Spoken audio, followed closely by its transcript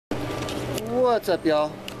What's up,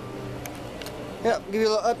 y'all? Yep, give you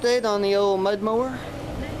a little update on the old mud mower.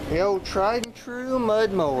 The old tried and true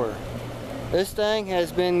mud mower. This thing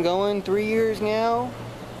has been going 3 years now,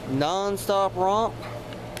 non-stop romp,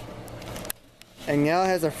 and now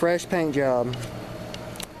has a fresh paint job.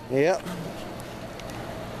 Yep.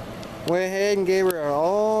 Went ahead and gave her an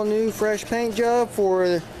all new fresh paint job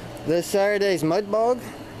for this Saturday's mud bog.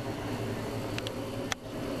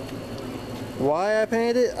 Why I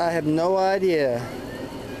painted it, I have no idea.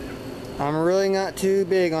 I'm really not too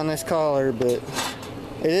big on this collar, but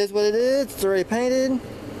it is what it is. It's already painted,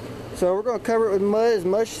 so we're going to cover it with mud as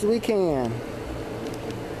much as we can.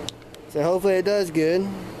 So hopefully it does good.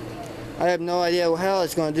 I have no idea how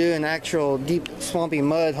it's going to do in actual deep swampy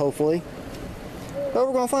mud, hopefully, but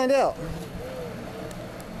we're going to find out.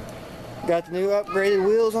 Got the new upgraded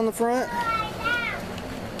wheels on the front,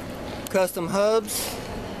 custom hubs.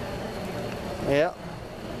 Yep,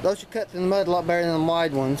 those should cut through the mud a lot better than the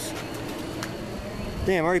wide ones.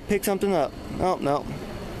 Damn, I already picked something up. Oh, no.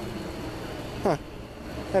 Huh.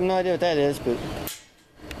 I have no idea what that is, but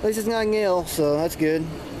at least it's not a nail, so that's good.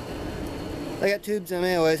 I got tubes in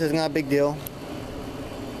them anyway, so it's not a big deal.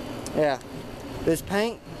 Yeah. This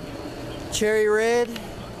paint, cherry red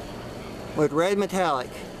with red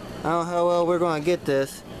metallic. I don't know how well we're going to get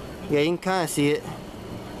this. Yeah, you can kind of see it.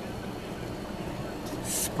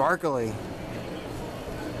 Sparkly.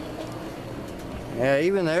 Yeah,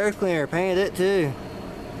 even the air cleaner painted it too.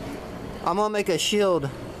 I'm gonna make a shield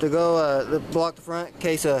to go to block the front in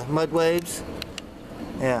case of mud waves.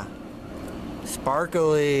 Yeah,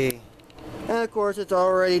 sparkly. And of course it's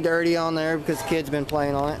already dirty on there because the kids been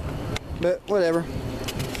playing on it. But whatever.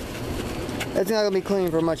 It's not gonna be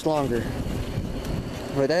clean for much longer.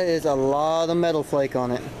 But that is a lot of metal flake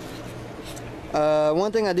on it.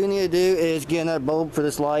 One thing I do need to do is get another bulb for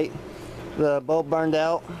this light. The bulb burned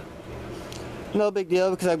out. No big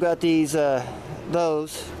deal because I've got these,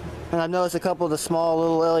 those, and I've noticed a couple of the small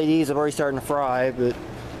little LEDs have already starting to fry, but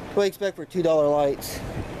what do you expect for $2 lights?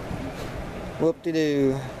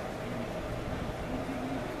 Whoop-de-doo.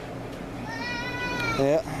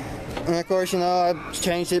 Yeah, and of course, you know, I've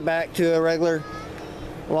changed it back to a regular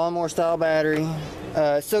lawnmower style battery.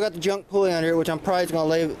 Still got the junk pulley under it, which I'm probably just going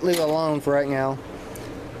to leave alone for right now.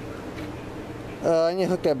 I need to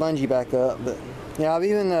hook that bungee back up, but yeah, I've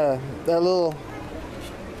even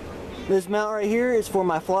this mount right here is for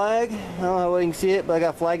my flag. I don't know how well you can see it, but I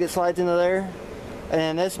got a flag that slides into there.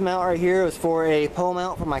 And this mount right here is for a pole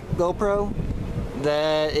mount for my GoPro.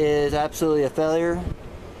 That is absolutely a failure.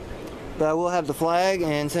 But I will have the flag,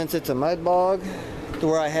 and since it's a mud bog to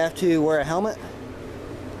where I have to wear a helmet,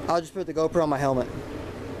 I'll just put the GoPro on my helmet.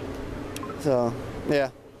 So, yeah.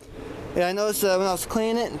 Yeah, I noticed when I was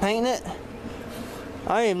cleaning it and painting it,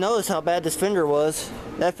 I didn't even notice how bad this fender was.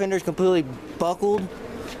 That fender's completely buckled.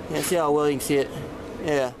 You can see how well you can see it.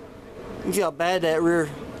 Yeah. You can see how bad that rear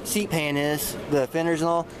seat pan is. The fenders and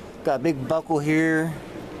all. Got a big buckle here.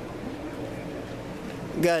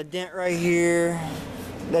 Got a dent right here.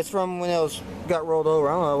 That's from when it got rolled over.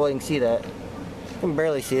 I don't know how well you can see that. You can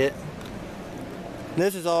barely see it.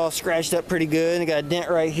 This is all scratched up pretty good. And got a dent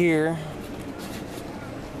right here.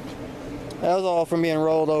 That was all from being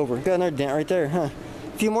rolled over. Got another dent right there, huh?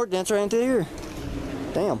 A few more dents right into here.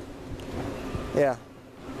 Damn. Yeah.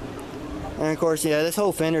 And of course, yeah, this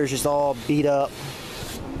whole fender is just all beat up.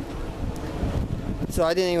 So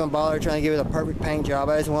I didn't even bother trying to give it a perfect paint job.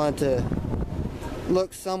 I just wanted to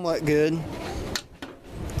look somewhat good.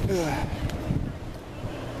 Ugh.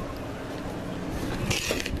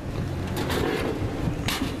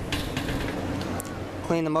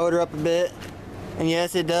 Clean the motor up a bit. And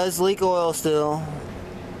yes, it does leak oil still.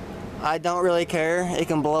 I don't really care. It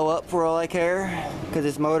can blow up for all I care because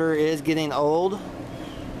this motor is getting old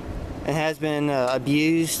and has been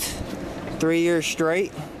abused 3 years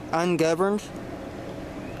straight, ungoverned.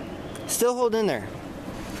 Still holding in there.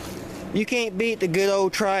 You can't beat the good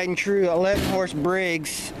old tried and true 11-horse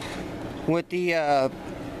Briggs with the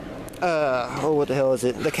oh, what the hell is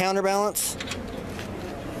it? The counterbalance.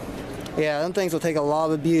 Yeah, them things will take a lot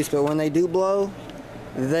of abuse, but when they do blow,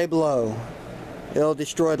 they blow. It'll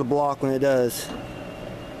destroy the block when it does.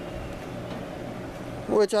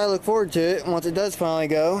 Which I look forward to it once it does finally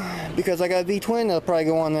go, because I got a V-twin that'll probably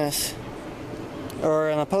go on this. Or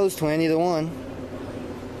an opposed twin, either one.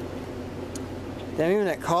 Damn, even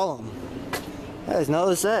that column. I just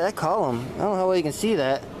noticed that column. I don't know how well you can see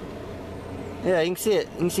that. Yeah, you can see it.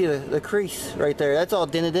 You can see the crease right there. That's all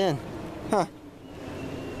dented in. Huh.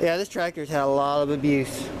 Yeah, this tractor's had a lot of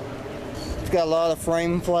abuse. It's got a lot of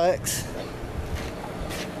frame flex.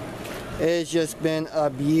 It's just been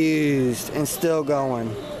abused and still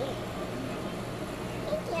going.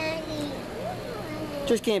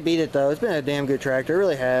 Just can't beat it though. It's been a damn good tractor. It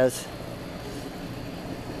really has.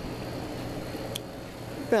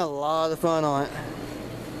 Been a lot of fun on it.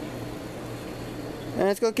 And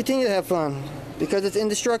it's going to continue to have fun because it's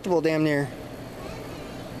indestructible damn near.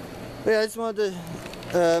 But yeah, I just wanted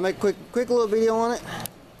to make a quick little video on it.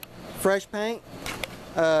 Fresh paint.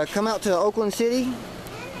 Come out to Oakland City.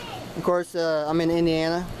 Of course, I'm in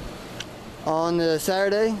Indiana on the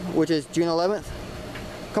Saturday, which is June 11th.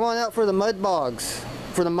 Come on out for the mud bogs,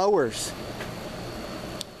 for the mowers.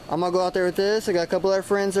 I'm gonna go out there with this. I got a couple other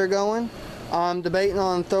friends that are going. I'm debating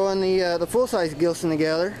on throwing the full-size Gilson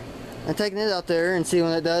together and taking it out there and see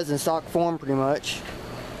what it does in stock form, pretty much.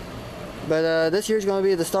 But this year's going to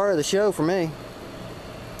be the start of the show for me.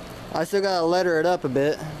 I still got to letter it up a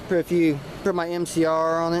bit, put my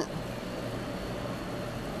MCR on it,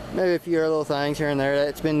 maybe a few other little things here and there that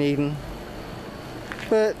it's been needing.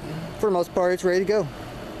 But for the most part, it's ready to go.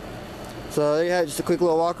 So there you have it, just a quick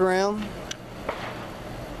little walk around.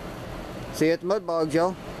 See you at the mud bogs,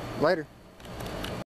 y'all. Later.